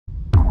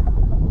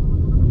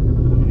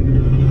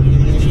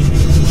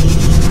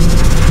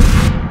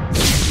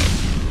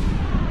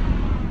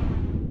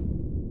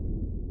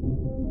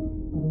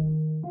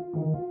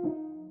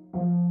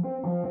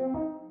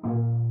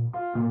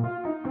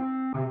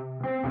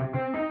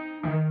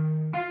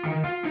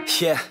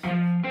Yeah,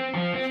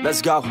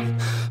 let's go.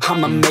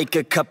 I'ma make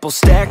a couple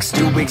stacks,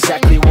 do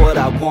exactly what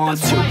I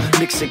want to.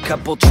 Mix a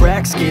couple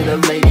tracks, get a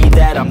lady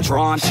that I'm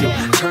drawn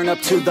to. Turn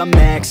up to the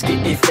max,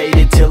 get it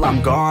faded till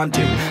I'm gone,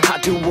 dude. I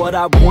do what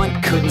I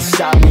want, couldn't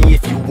stop me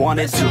if you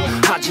wanted to.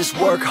 I just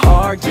work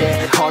hard,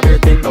 yeah, harder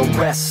than the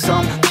rest.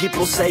 Some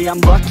people say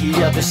I'm lucky,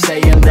 others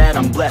saying that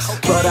I'm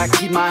blessed. But I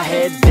keep my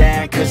head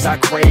down, cause I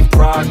crave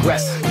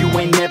progress. You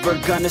ain't never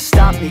gonna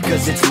stop me,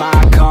 cause it's my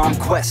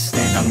conquest.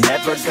 And I'm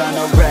never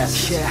gonna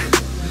rest, yeah.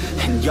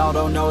 And y'all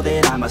don't know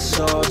that I'm a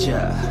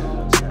soldier.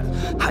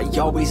 I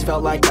always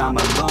felt like I'm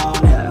alone,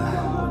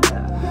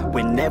 yeah.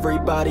 When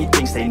everybody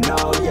thinks they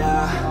know,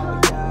 yeah.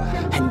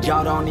 And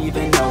y'all don't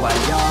even know I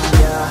own,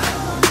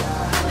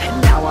 yeah.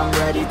 And now I'm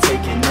ready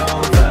taking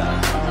over,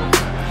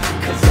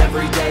 cause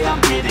every day I'm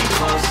getting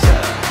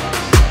closer.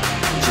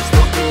 Just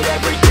look at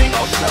everything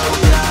I'll show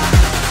ya.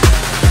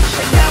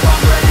 And now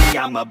I'm ready,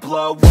 I'ma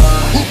blow up.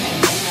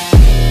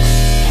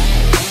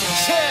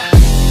 Yeah.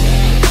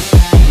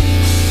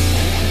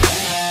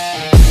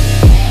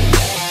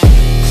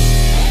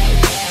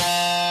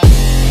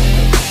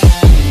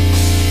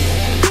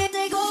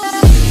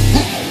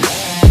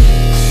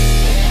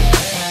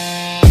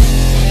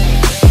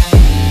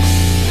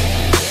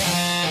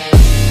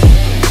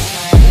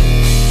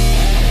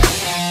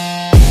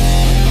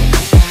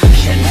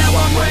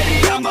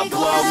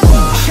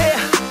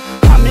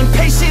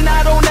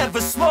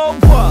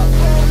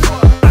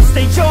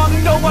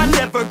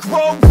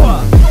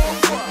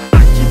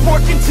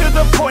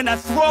 I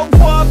throw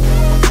up,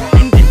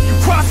 and if you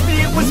cross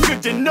me, it was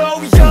good to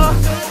know ya.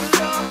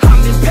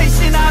 I'm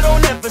impatient, I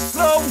don't ever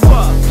slow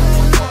up.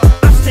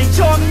 I stay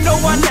young, no,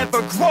 I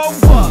never grow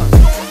up.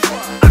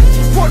 I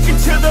keep working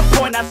to the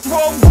point I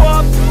throw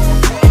up,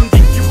 and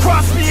if you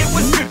cross me, it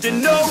was good to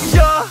know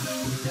ya.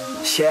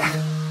 Yeah,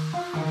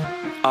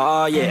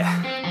 oh yeah,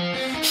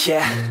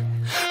 yeah.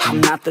 I'm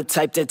not the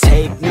type to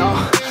take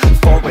no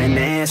for an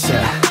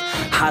answer.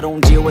 I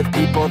don't deal with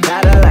people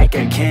that are like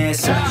a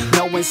cancer.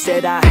 No,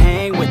 instead I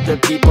hang with the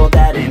people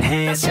that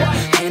enhance ya.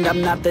 And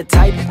I'm not the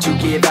type to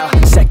give out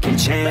second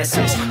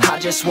chances. I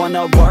just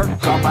wanna work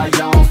on my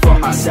own for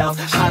myself.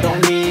 I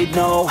don't need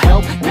no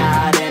help,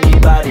 not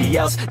anybody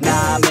else.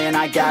 Nah, man,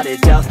 I got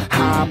it dealt.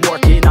 I'm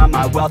working on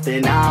my wealth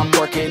and I'm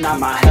working on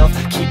my health.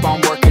 Keep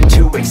on working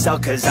to excel,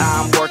 cause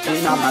I'm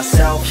working on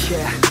myself.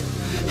 Yeah,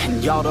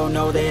 and y'all don't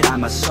know that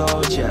I'm a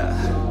soldier.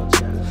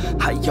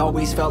 I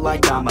always felt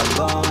like I'm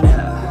alone,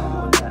 yeah.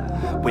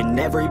 When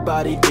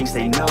everybody thinks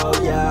they know,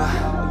 yeah.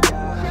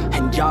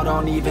 And y'all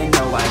don't even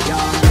know I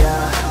own,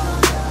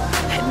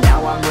 yeah. And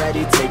now I'm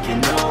ready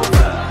taking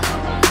over,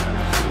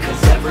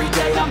 cause every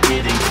day I'm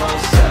getting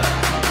closer.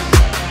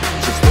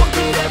 Just look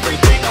at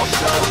everything I'll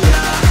show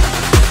ya.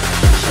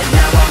 And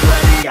now I'm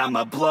ready,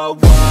 I'ma blow up.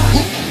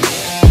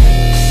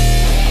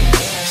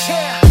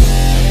 Yeah.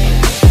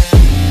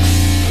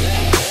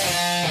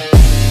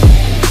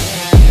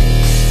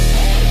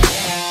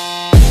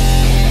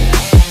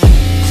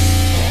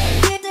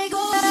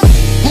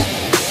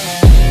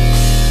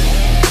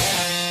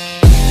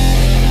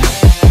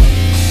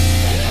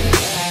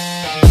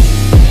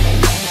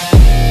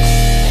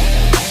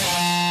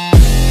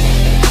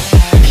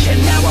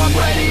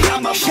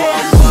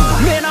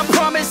 Man, I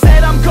promise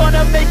that I'm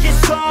gonna make it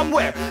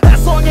somewhere.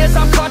 As long as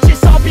I'm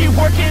conscious, I'll be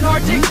working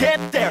hard to get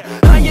there.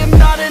 I am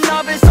not a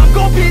novice, I'm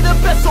gonna be the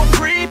best, so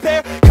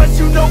prepare. Cause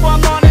you know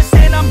I'm honest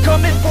and I'm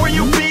coming for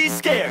you, be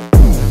scared.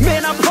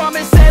 Man, I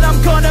promise that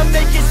I'm gonna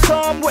make it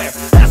somewhere.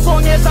 As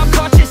long as I'm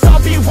conscious,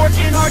 I'll be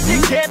working hard to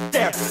get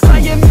there. I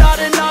am not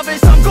a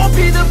novice, I'm gonna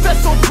be the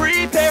best, so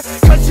prepare.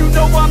 Cause you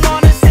know I'm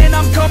honest and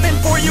I'm coming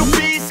for you,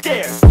 be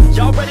scared.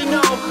 Y'all already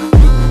know.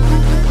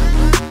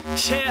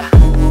 Yeah,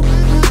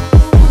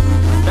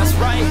 that's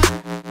right.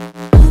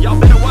 Y'all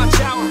better watch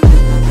out.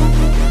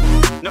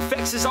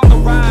 NFX is on the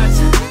rise.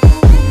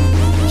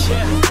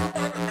 Yeah.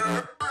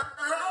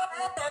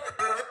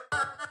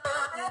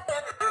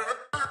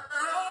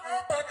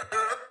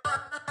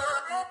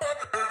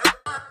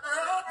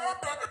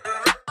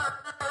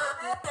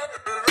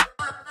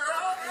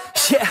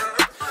 Yeah,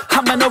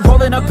 I'm gonna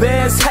roll in a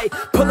Benz, hey.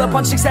 Pull up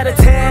on 6 out of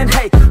 10,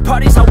 hey.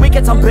 Parties on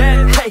weekends, I'm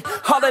bent, hey.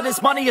 All of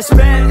this money is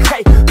spent,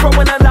 hey.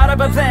 Throwing a lot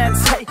of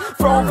events, hey.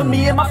 Throwing for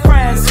me and my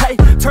friends, hey.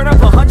 Turn up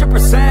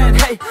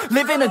 100%, hey.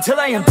 Living until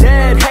I am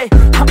dead, hey.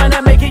 I'm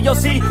gonna make it, you'll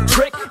see.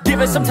 Trick,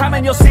 give it some time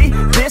and you'll see.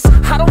 This,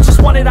 I don't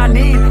just want it, I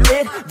need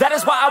it. That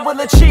is why I will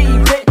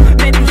achieve it.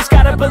 Man, you just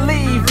gotta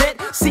believe it.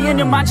 See in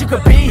your mind you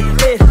could be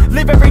it.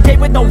 Live every day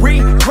with no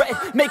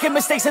regret. Making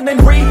mistakes and then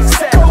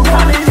reset. Go on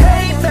and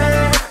hate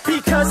me,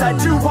 because I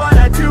do what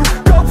I do.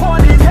 Go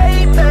on and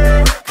hate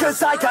me,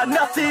 cause I got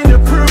nothing to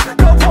prove.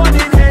 Go on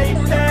and hate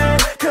me,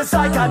 cause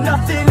I got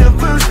nothing to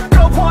lose.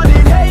 Go on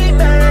and hate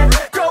me,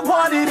 go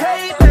on and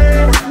hate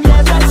me.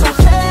 Yeah, that's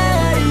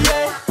okay,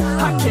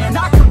 yeah. I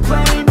cannot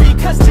complain,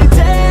 because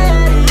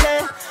today,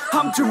 yeah,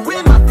 I'm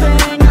doing my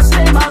thing, I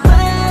stay my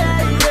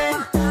lane,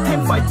 yeah,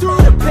 and fight through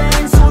the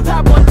pain, so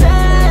that one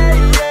day,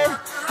 yeah,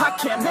 I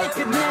can make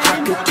a name.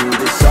 I could do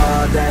this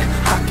all day,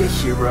 I could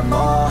hear them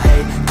all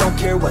hate, don't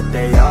care what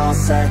they all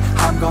say,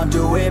 I'm gon'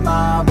 do it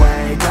my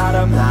way. Got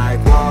them like,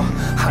 whoa,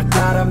 I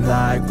got them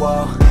like,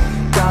 whoa.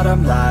 Got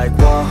them like,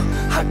 whoa,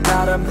 I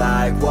got them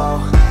like,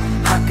 whoa.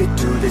 I could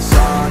do this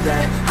all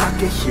day, I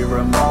could hear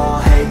them all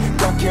hate,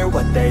 don't care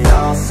what they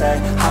all say,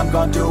 I'm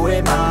gon' do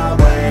it my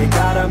way.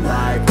 Got them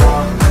like,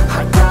 whoa,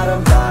 I got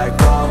them like,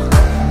 whoa.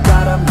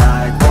 Got them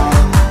like, whoa,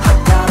 I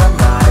got them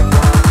like,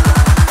 whoa.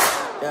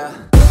 Yeah.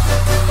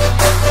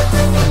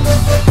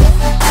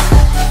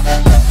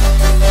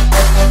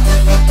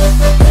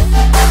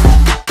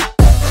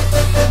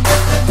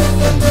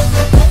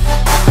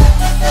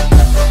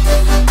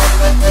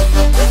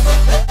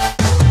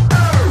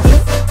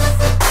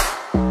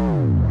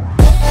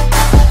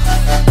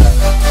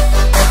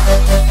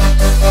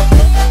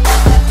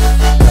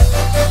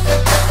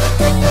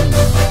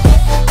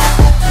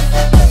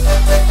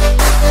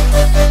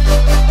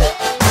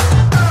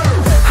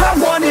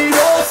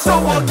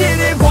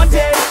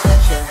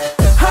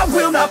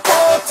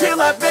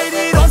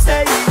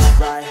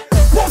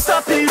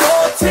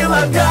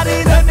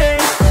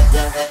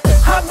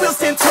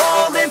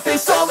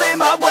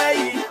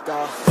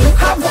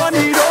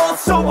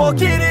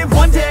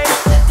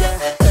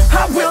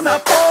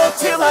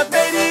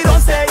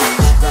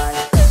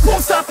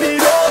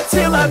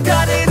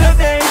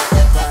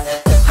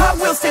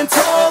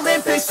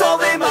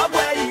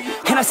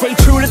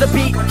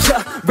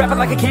 Rapping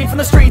like I came from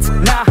the streets,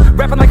 nah.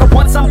 Rapping like I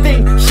want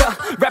something, yeah.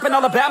 Rapping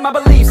all about my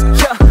beliefs,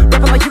 yeah.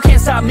 Rapping like you can't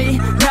stop me,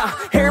 nah.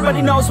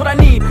 Everybody knows what I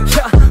need,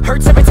 yeah.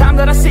 Hurts every time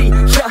that I see,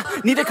 yeah.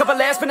 Need a couple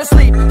last minutes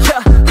sleep,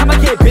 yeah. I'ma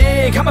get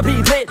big, I'ma be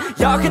lit.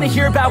 Y'all gonna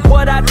hear about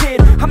what I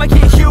did. I'ma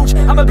get huge,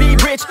 I'ma be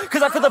rich.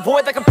 Cause I feel the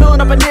void like I'm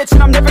filling up a niche.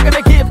 And I'm never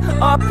gonna give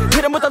up,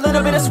 hit 'em with a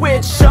little bit of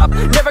switch up.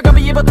 Never gonna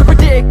be able to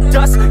predict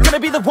us, gonna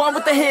be the one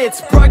with the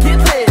hits, bro, get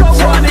lit. Go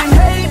on and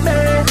hate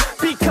me,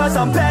 because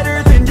I'm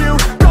better than you.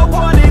 Go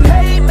on and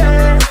hate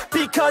me,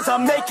 because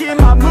I'm making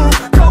my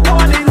move. Go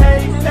on and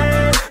hate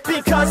me,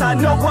 because I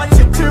know what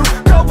to do.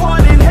 Go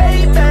on and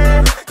hate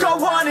me, go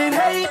on and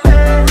hate me.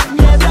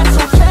 Yeah, that's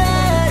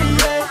okay,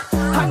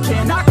 yeah. I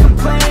cannot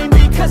complain,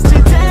 because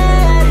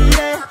today,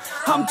 yeah,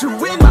 I'm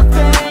doing my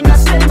thing. I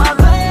stay my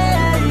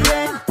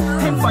lane,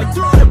 and fight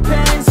through the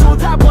pain, so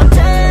that one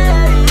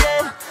day,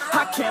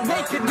 yeah, I can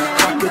make a name.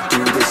 I could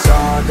do this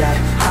all day,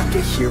 I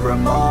could hear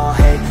them all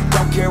hate,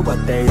 don't care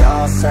what they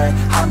all say,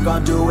 I'm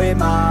gon' do it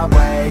my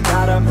way.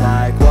 Got them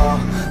like, whoa,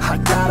 I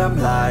got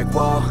them like,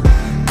 whoa.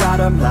 Got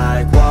them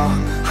like, whoa,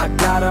 I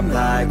got them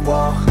like,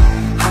 whoa.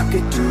 I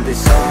could do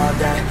this all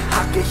day,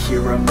 I could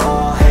hear them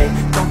all hate,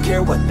 don't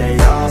care what they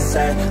all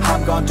say,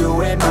 I'm gon'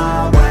 do it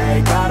my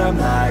way. Got them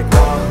like,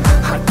 whoa,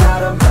 I got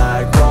them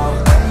like, whoa.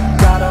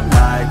 Got them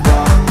like,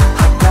 whoa,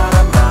 I got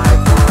them like,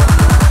 whoa.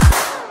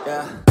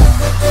 Yeah.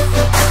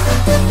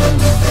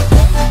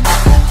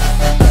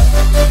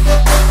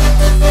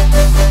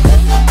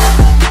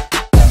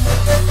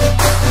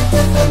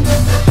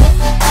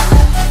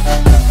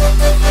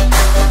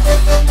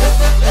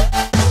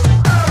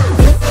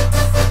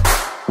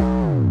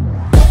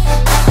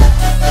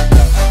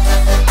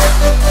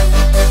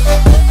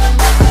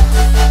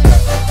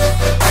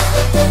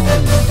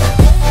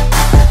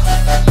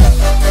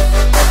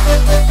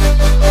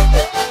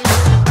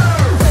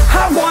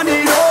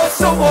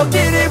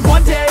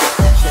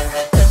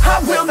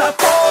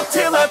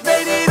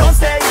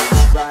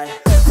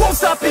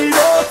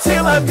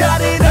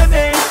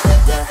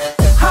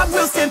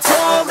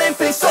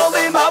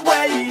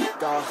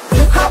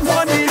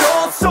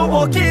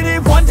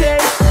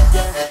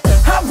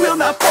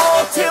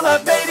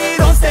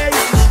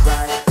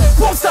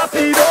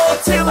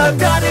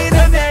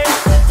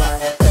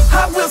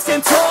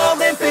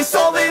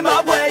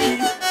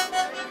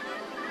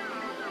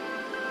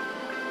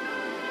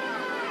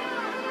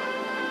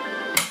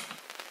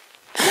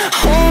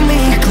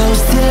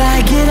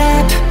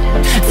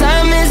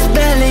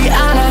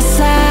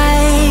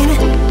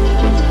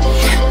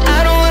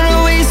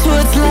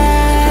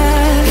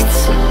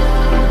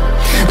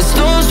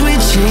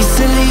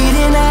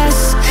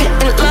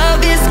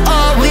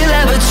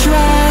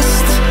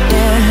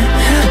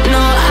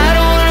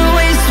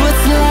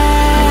 What's left?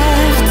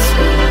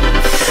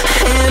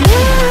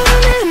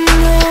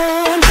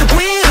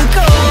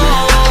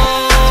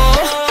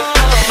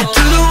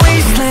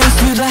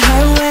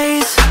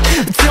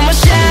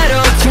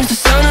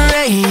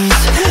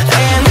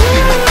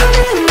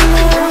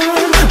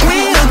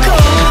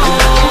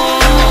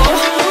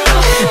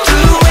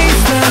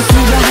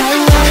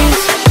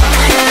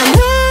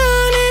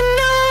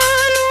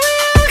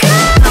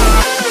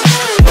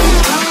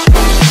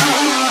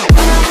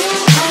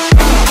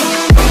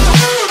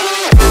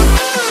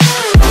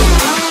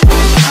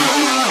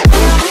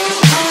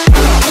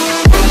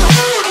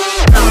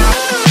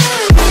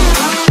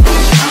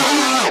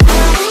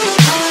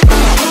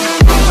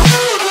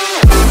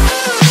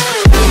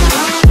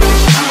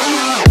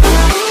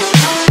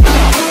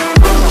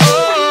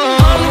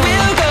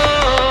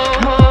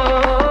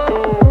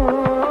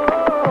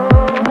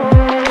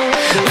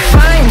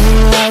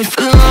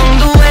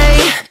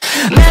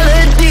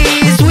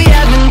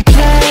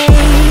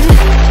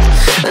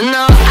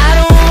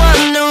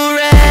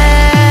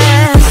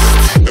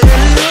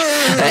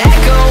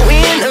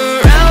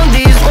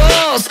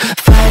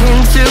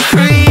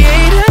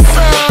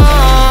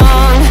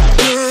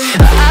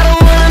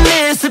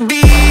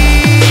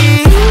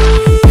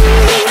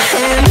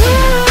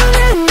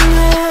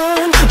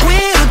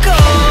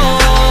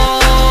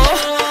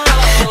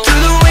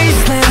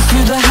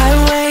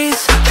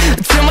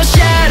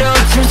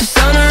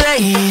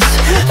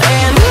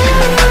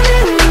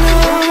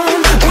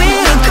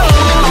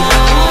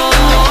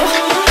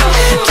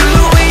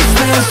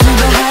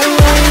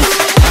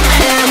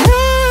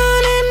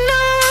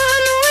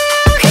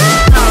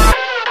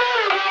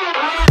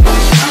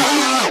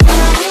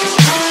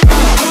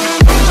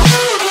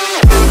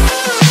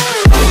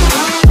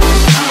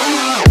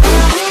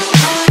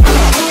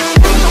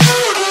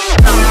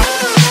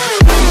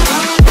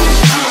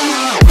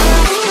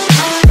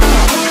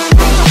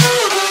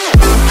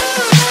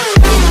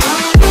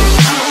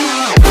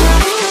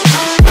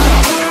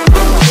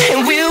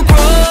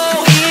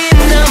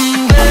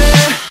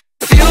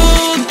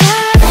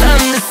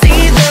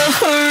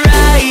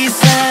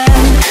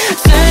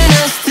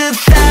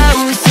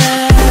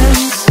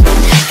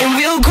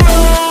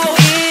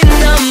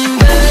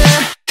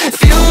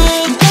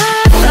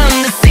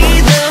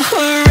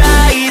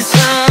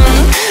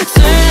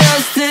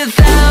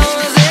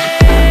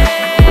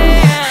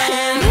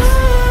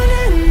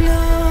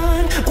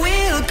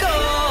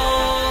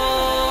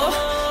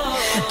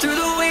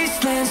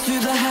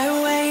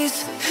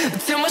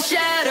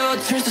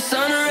 turns to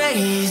sun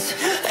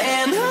rays.